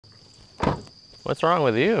What's wrong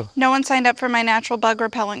with you? No one signed up for my natural bug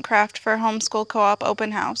repellent craft for homeschool co-op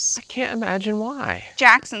open house. I can't imagine why.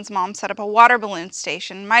 Jackson's mom set up a water balloon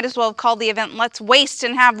station. Might as well have called the event Let's Waste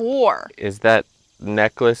and Have War. Is that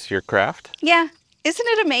necklace your craft? Yeah, isn't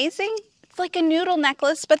it amazing? It's like a noodle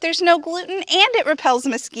necklace, but there's no gluten and it repels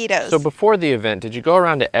mosquitoes. So before the event, did you go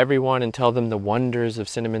around to everyone and tell them the wonders of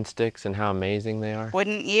cinnamon sticks and how amazing they are?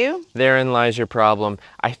 Wouldn't you? Therein lies your problem.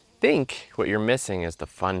 I think what you're missing is the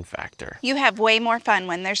fun factor. You have way more fun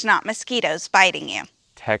when there's not mosquitoes biting you.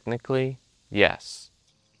 Technically, yes.